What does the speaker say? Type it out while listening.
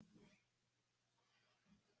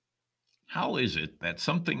How is it that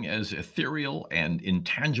something as ethereal and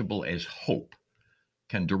intangible as hope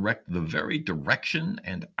can direct the very direction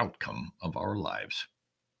and outcome of our lives?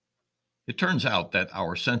 It turns out that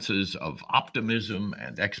our senses of optimism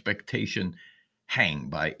and expectation hang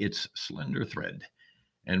by its slender thread,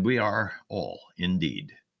 and we are all,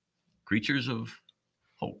 indeed, creatures of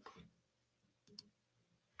hope.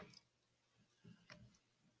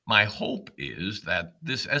 My hope is that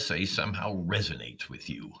this essay somehow resonates with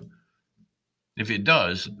you. If it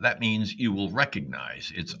does, that means you will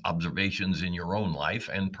recognize its observations in your own life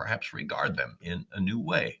and perhaps regard them in a new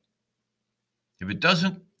way. If it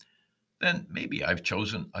doesn't, then maybe I've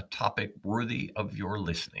chosen a topic worthy of your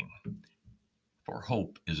listening, for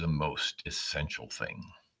hope is a most essential thing.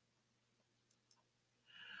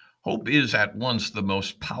 Hope is at once the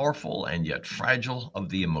most powerful and yet fragile of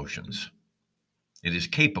the emotions. It is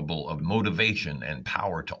capable of motivation and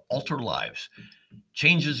power to alter lives,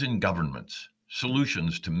 changes in governments,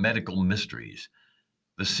 solutions to medical mysteries,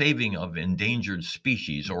 the saving of endangered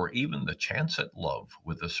species, or even the chance at love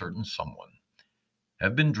with a certain someone,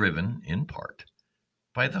 have been driven, in part,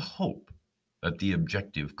 by the hope that the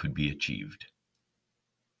objective could be achieved.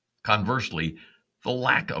 Conversely, the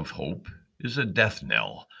lack of hope is a death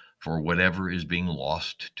knell for whatever is being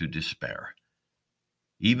lost to despair.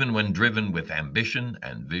 Even when driven with ambition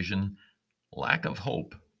and vision, lack of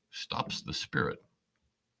hope stops the spirit.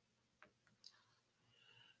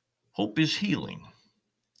 Hope is healing.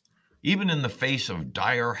 Even in the face of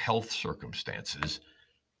dire health circumstances,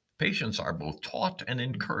 patients are both taught and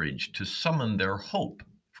encouraged to summon their hope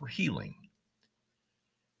for healing.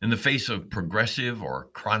 In the face of progressive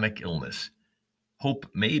or chronic illness, hope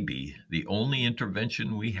may be the only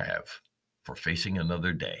intervention we have for facing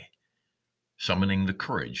another day, summoning the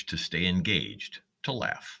courage to stay engaged, to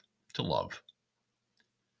laugh, to love.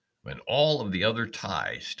 When all of the other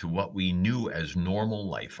ties to what we knew as normal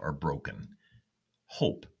life are broken,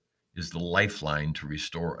 hope is the lifeline to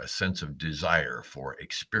restore a sense of desire for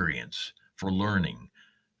experience, for learning,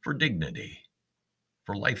 for dignity,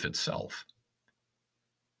 for life itself.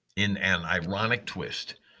 In an ironic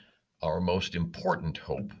twist, our most important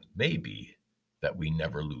hope may be that we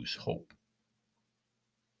never lose hope.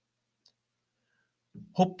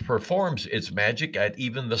 Hope performs its magic at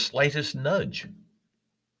even the slightest nudge.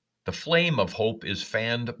 The flame of hope is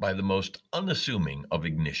fanned by the most unassuming of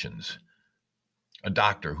ignitions. A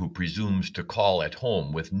doctor who presumes to call at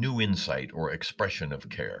home with new insight or expression of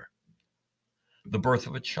care. The birth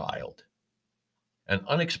of a child. An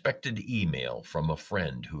unexpected email from a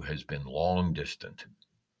friend who has been long distant.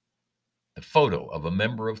 The photo of a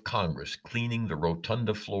member of Congress cleaning the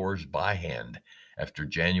rotunda floors by hand after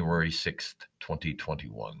January 6th,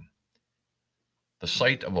 2021. The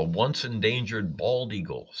sight of a once endangered bald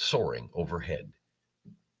eagle soaring overhead.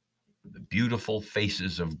 The beautiful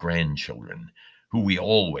faces of grandchildren, who we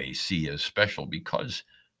always see as special because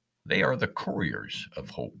they are the couriers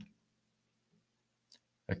of hope.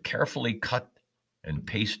 A carefully cut and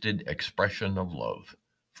pasted expression of love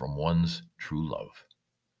from one's true love.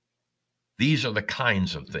 These are the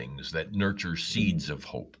kinds of things that nurture seeds of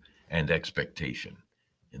hope and expectation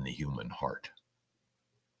in the human heart.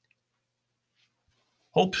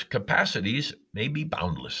 Hope's capacities may be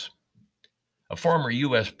boundless. A former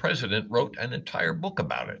US president wrote an entire book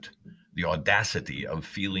about it, the audacity of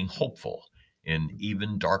feeling hopeful in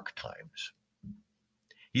even dark times.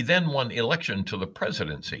 He then won election to the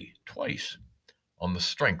presidency twice on the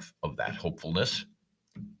strength of that hopefulness.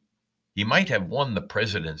 He might have won the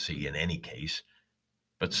presidency in any case,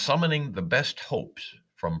 but summoning the best hopes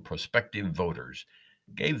from prospective voters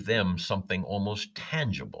gave them something almost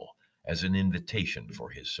tangible as an invitation for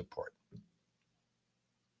his support.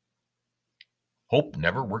 Hope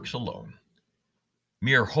never works alone.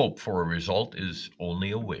 Mere hope for a result is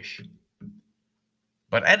only a wish.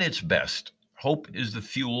 But at its best, hope is the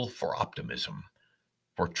fuel for optimism,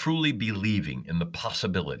 for truly believing in the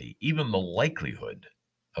possibility, even the likelihood,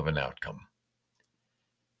 of an outcome.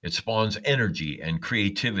 It spawns energy and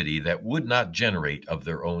creativity that would not generate of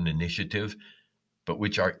their own initiative, but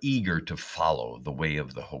which are eager to follow the way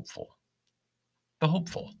of the hopeful. The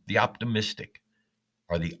hopeful, the optimistic,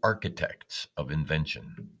 are the architects of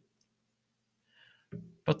invention.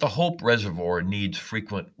 But the hope reservoir needs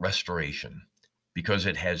frequent restoration because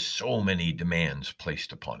it has so many demands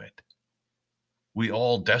placed upon it. We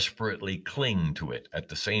all desperately cling to it at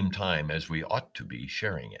the same time as we ought to be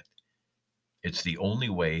sharing it. It's the only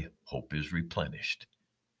way hope is replenished.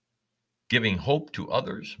 Giving hope to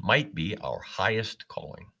others might be our highest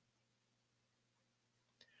calling.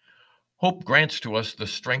 Hope grants to us the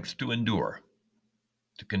strength to endure,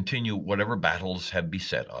 to continue whatever battles have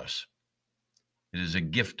beset us. It is a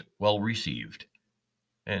gift well received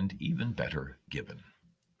and even better given.